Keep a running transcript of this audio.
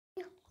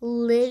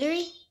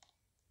literally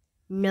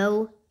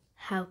know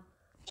how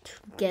to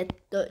get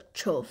the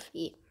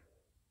trophy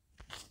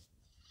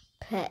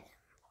pet.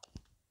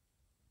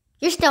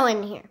 You're still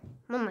in here.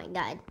 Oh my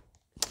god.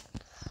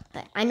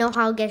 But I know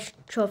how to get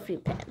trophy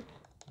pet.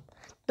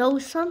 Though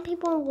some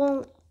people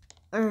won't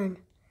earn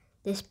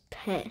this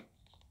pet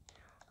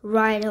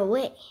right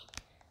away.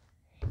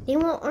 They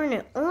won't earn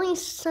it. Only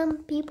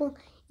some people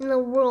in the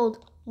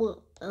world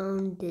will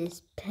own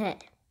this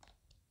pet.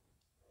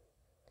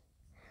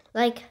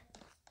 Like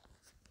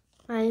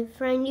my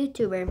friend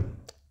YouTuber,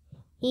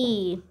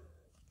 he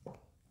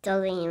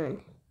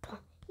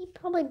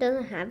probably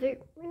doesn't have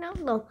it right now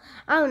though.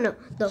 I don't know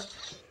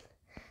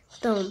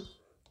though.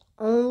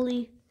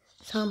 Only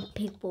some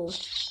people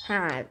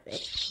have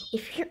it.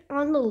 If you're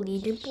on the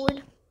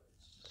leaderboard,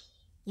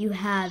 you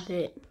have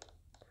it.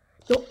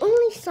 Though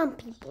only some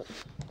people,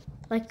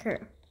 like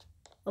her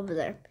over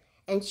there,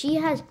 and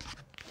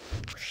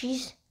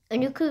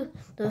and you could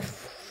the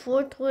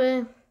 4th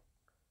way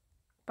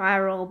buy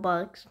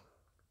Robux,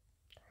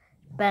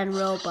 spend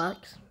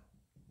Robux.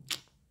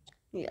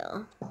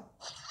 Yeah.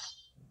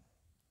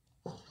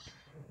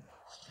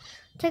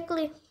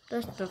 Technically,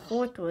 that's the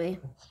 4th way.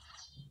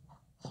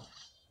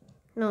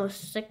 No,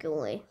 2nd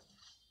way.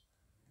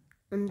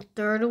 And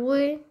 3rd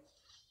way,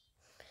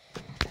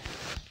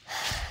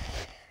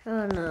 I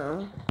don't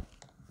know.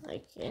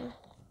 Okay.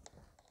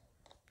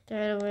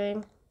 3rd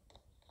way.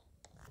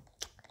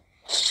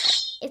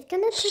 It's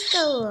gonna take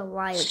a little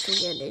while to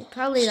get it.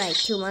 Probably like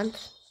 2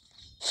 months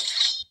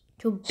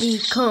to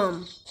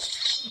become.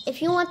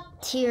 If you want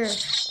tier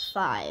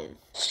 5,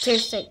 tier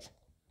 6,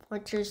 or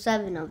tier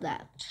 7 of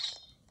that,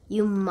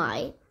 you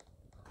want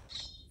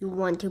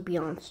to be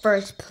on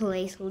 1st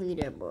place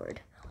leaderboard.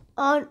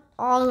 On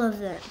all of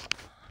them.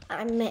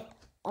 I meant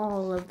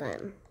all of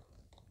them.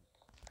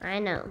 I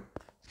know.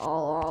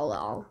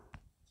 All.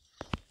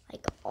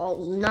 Like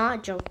all,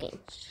 not joking.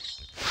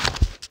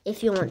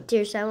 If you want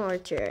tier 7 or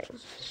tier 8.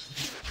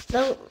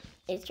 So,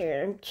 it's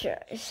your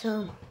choice.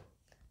 So,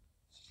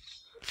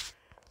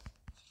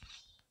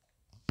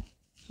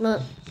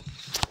 look,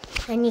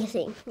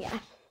 anything, yeah.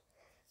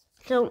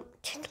 So,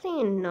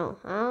 technically, no.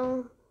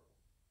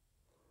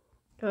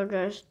 I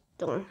just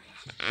don't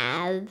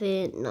have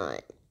it.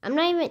 I'm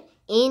not even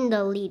in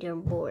the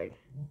leaderboard.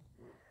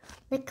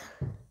 Like,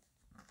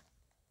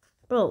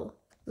 bro,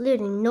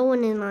 literally, no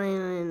one in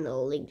the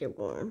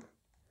leaderboard.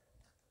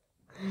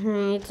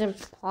 It's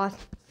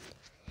impossible.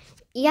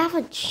 You have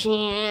a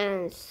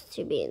chance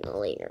to be in the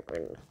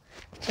leaderboard.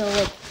 So,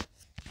 like,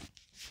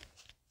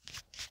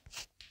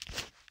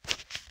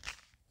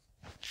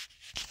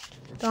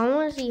 I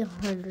want to see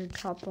 100,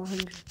 top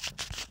 100.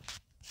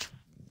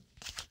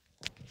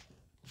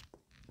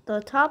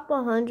 The top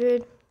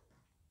 100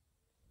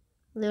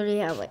 literally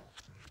have like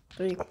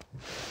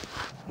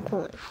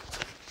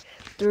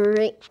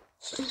 3.3.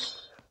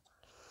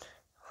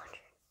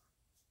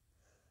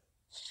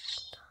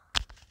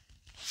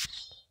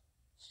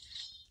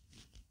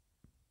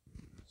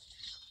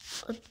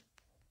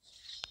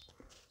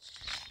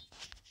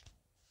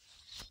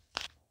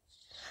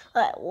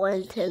 At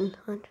 110,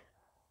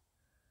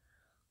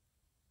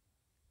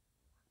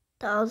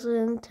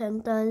 1,000,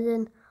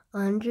 10,000,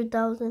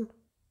 100,000.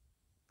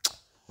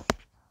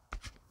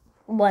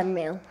 1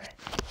 mil.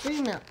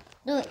 3 mil.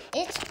 Look,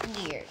 it's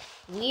weird.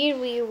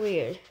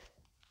 Weird.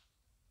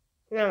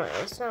 No,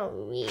 it's not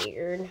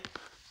weird.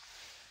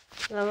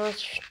 That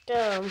much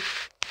dumb.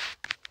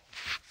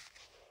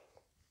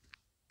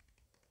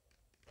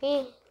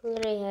 He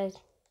literally has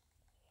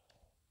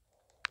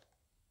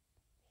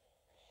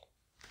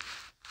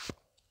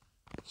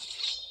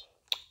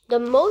the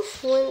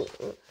most one,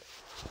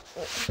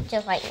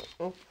 just like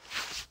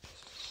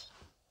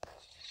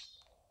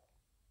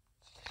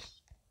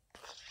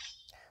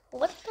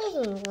what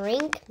does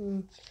rank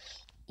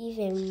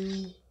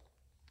even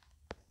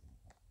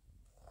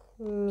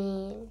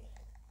mean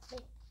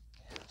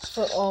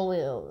for all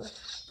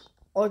wheels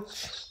or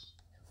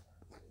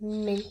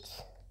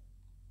mint?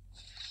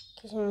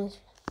 Because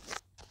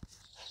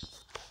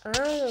I'm the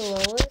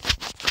lowest,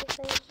 I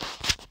think.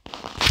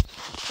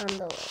 I'm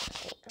the lowest.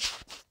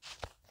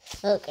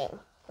 Okay,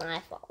 my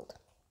fault.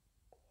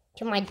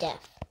 To my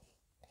death.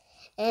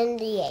 And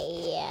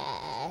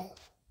yeah.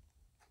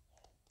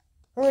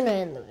 We're not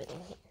in the video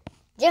here.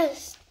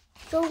 Just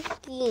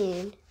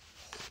joking.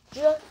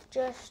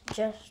 Just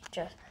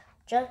joking.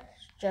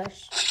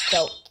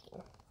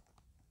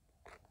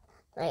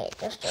 Okay,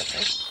 just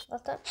joking.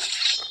 What's up?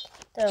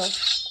 So,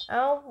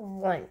 I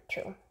want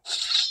to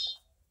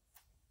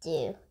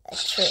do a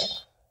trip.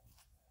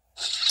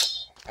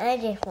 I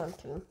just want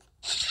to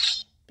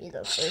be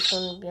the first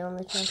one to be on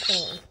the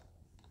trampoline.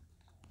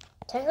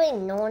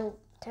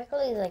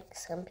 Technically, like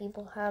some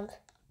people have.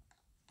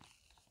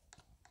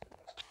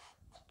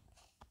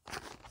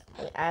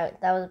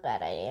 That was a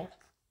bad idea.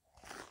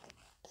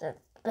 It's a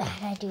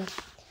bad idea.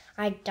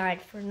 I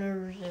died for no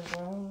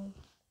reason.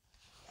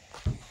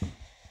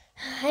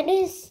 I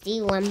didn't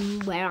see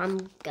where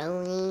I'm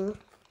going.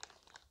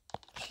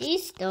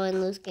 She's still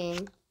in this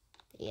game.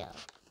 Yeah.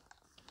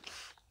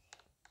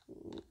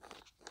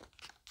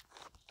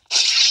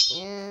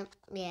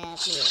 Yeah.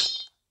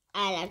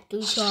 I like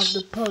to solve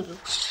the puzzle.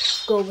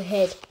 Go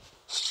ahead.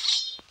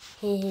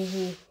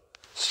 I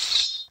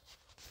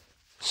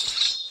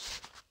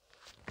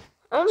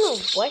don't know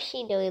what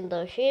she's doing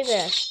though. She's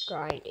just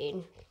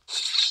grinding.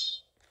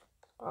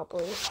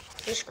 Probably.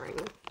 Just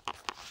grinding.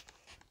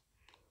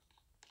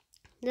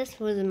 This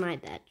wasn't my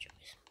bad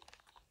choice.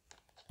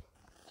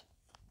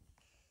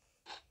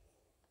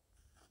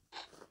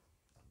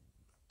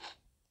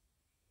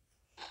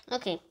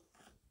 Okay.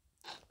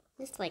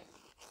 It's like,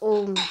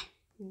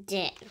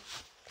 dead.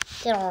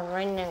 They're all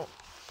right now.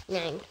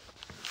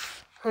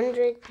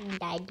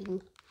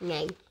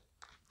 999.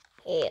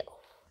 Ew.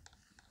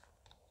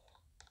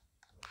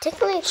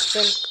 Technically, it's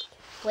been.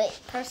 Wait,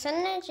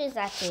 percentage is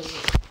actually.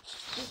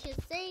 You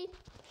should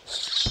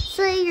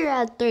say you're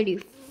at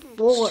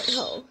 34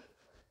 health.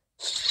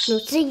 No,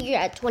 say you're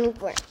at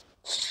 24.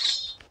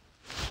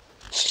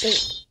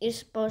 You're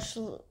supposed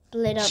to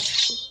split up.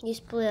 You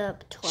split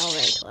up 12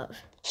 and 12.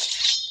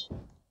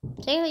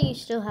 Say that you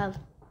still have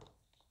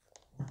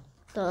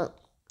the.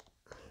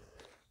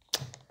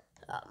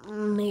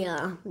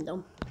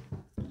 The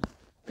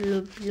bloop,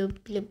 bloop,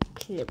 bloop,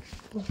 bloop.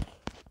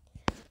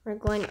 We're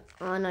going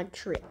on a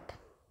trip.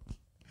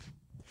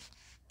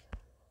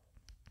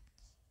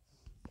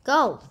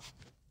 Go.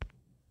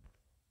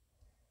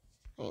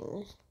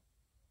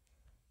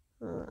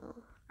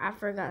 I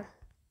forgot.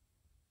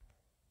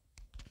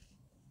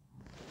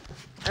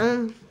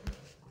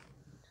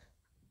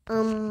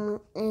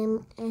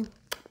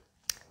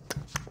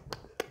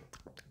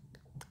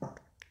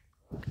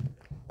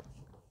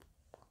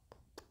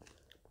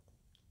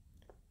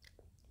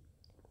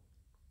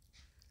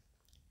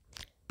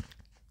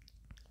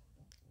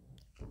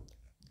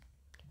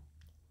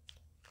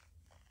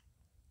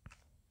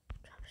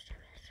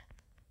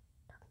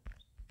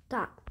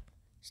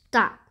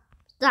 Stop.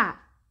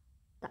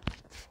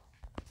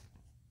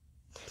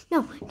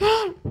 No.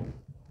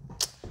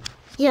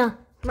 Yeah,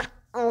 my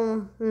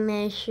own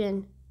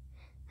mission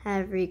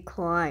have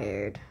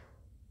required.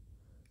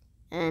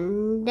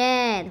 And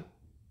dead.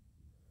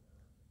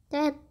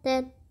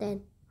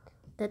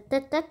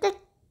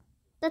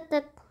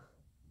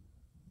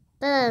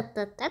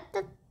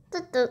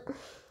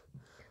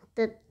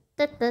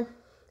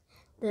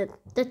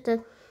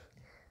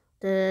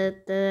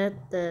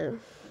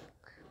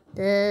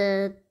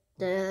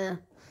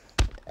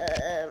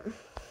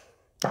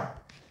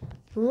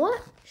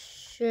 What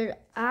should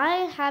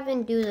I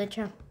haven't do the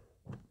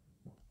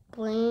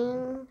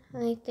trampoline?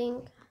 I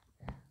think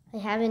I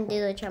haven't do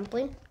the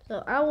trampoline,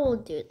 so I will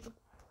do it.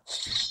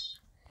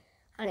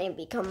 I need to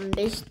become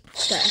Mr.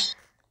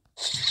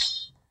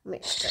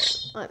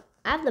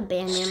 I have the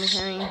band name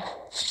carrying. I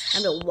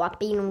have the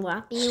whopping.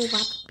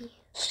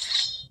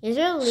 Is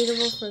there a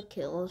leaderboard for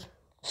kills?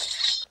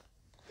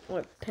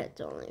 Or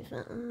pets only?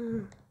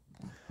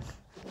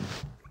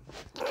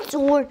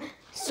 Or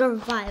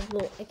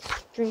survival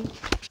extreme.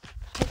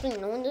 Actually,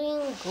 no one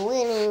doesn't go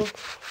in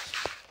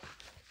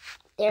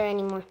there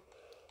anymore.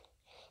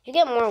 You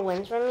get more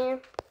wins from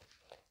here,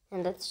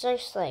 and that's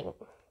just like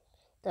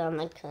the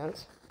make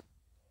sense.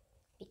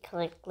 Because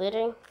like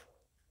literally,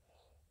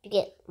 you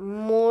get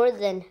more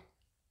than.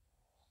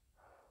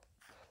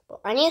 But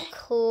I need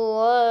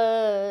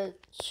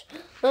clutch.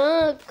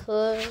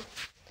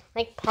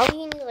 Like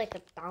probably need like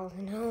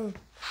 1,000. Oh,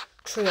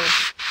 true.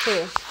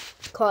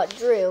 Caught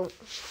Drew.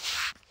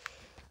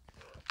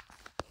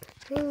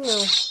 I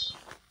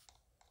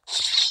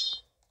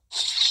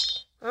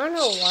don't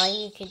know why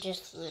you could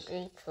just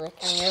literally click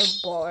on your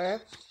bar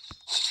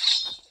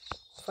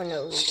for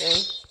no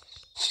reason.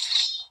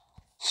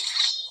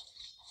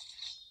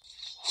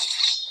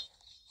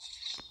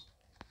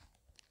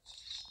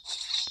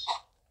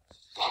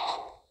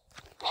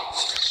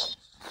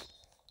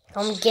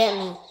 Come get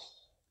me.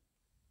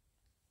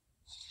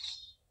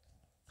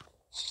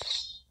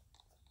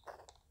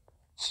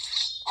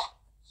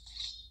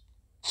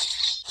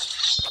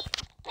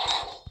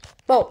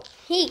 Oh,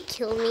 he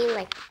killed me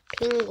like a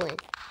penguin.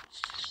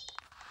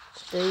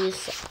 So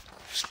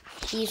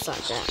he saw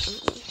that.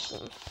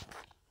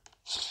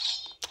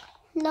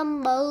 The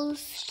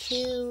most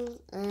kills.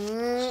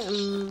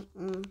 The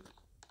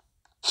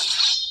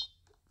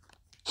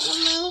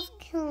most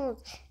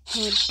kills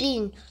have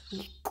been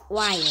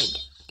required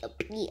to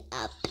be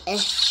a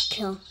best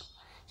kill.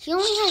 She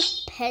only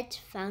has pets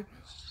found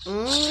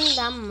only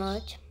that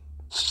much.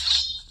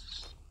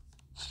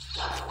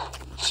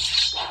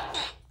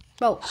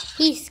 Bro,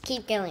 please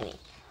keep killing me.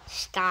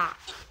 Stop.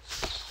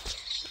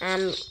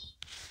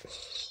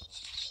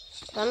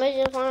 Somebody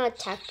just want to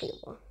attack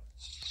people.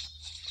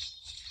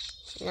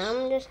 Now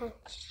I'm just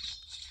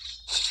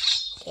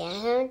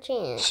can't have a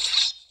chance.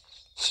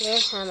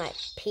 Just have my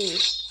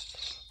peace.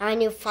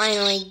 And you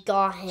finally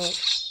got him.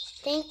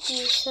 Thank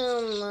you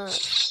so much.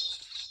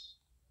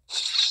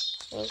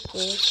 Thank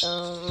you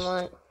so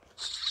much.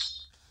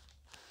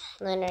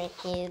 Literally,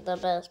 he's the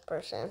best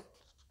person.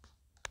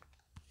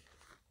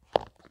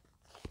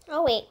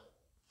 Oh wait.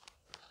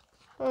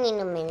 Wait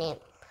a minute.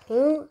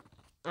 Who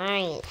are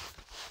you?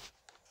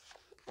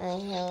 I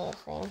have a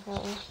thing.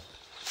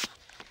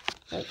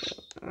 Okay,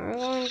 we're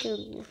going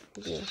to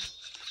do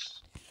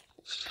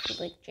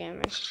click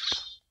jammer.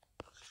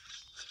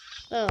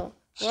 Oh,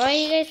 why are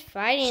you guys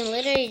fighting?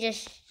 Literally,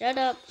 just shut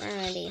up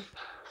already.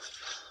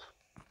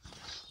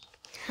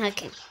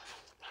 Okay.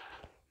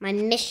 My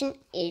mission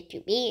is to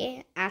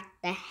be at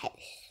the house.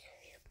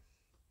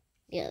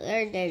 Yeah,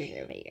 there's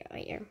your video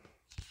right here.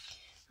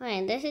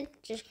 Alright, this is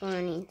just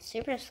going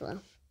super slow.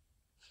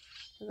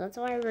 So that's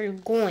why we're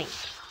going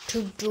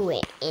to do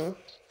it in.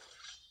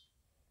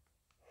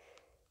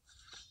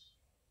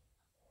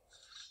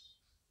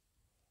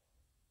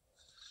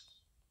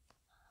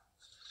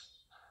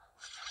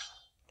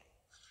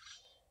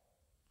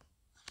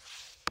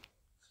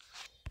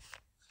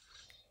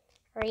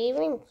 Or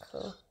even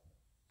cool.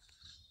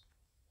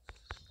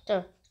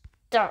 Done.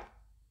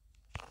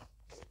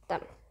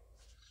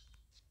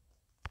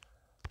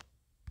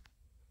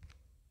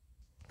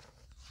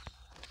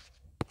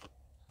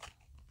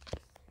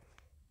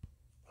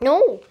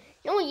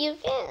 No, you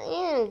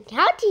can't.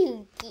 How do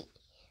you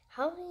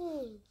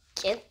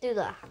get through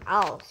the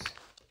house?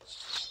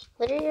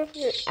 Literally, if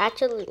you're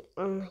actually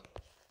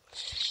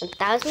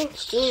 1,000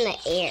 feet in the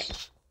air.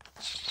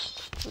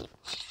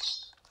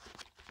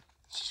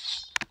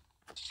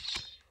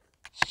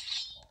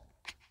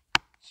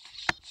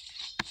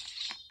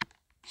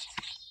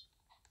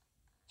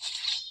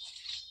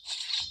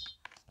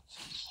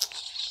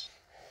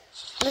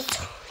 Let's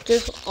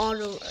just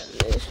auto run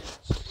this.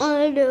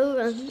 Auto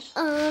run.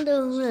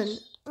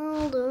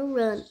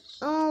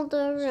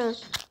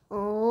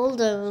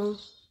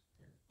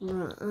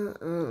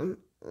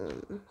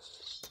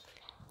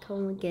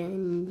 Come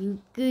again,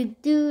 you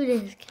could do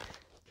this.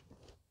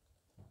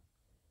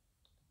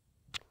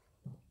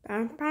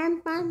 Bam,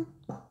 bam, bam.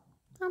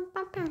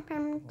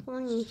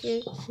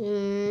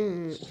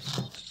 2016.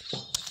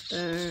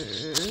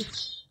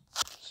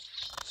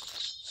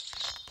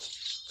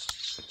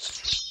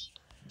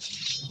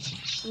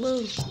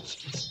 Whoa.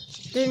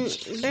 They're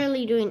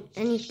barely doing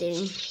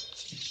anything.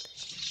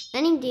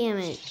 Any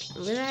damage.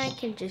 Literally, I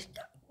can just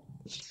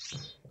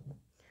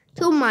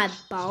kill my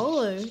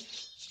baller.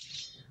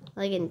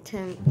 Like in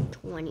 10,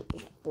 20,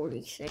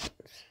 40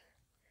 seconds.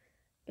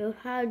 So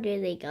how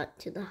did they get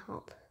to the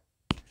help?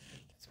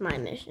 That's my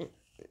mission.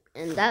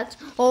 And that's,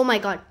 oh my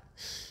god.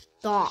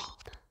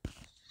 Stop.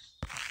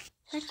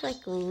 That's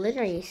like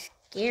literally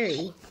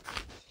scary.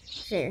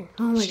 There.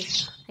 Oh my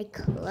god. I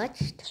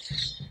clutched.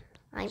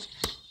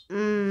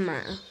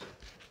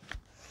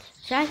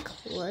 Should I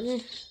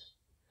clutch?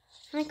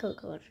 I could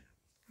clutch.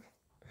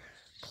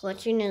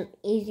 Clutching is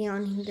easy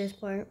on this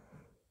part.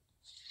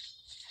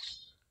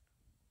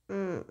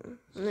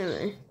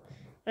 Anyway.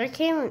 I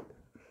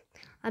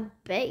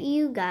bet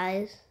you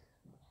guys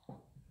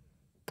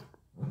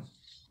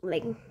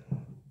like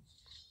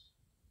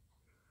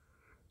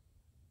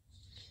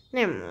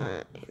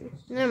never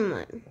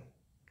mind.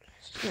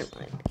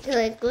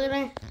 Like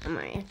literally I'm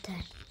already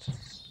attacked.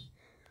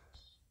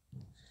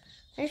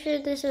 I'm sure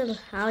this is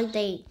how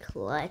they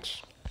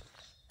clutch.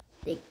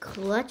 They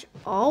clutch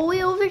all the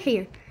way over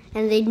here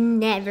and they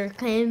never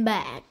came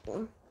back.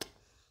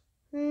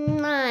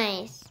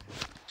 Nice.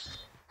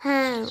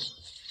 How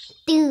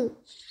do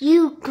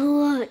you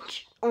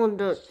clutch on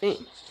the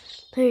thing?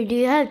 So do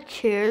you have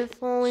chairs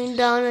falling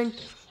down and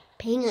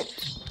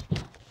paint?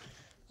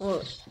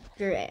 Or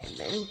you're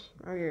admin,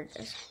 or you're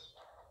just.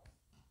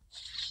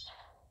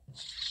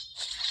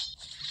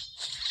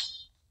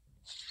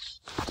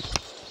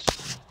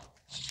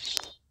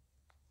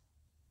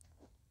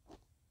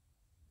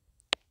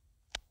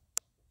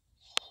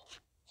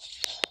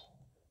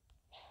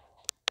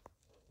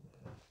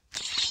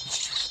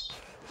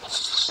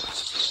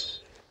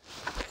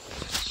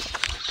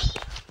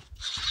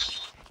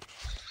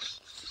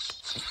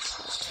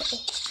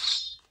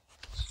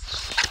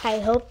 I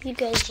hope you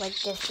guys like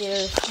this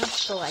video.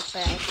 Smash the like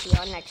button. I see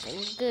y'all next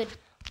time.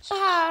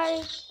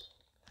 Goodbye.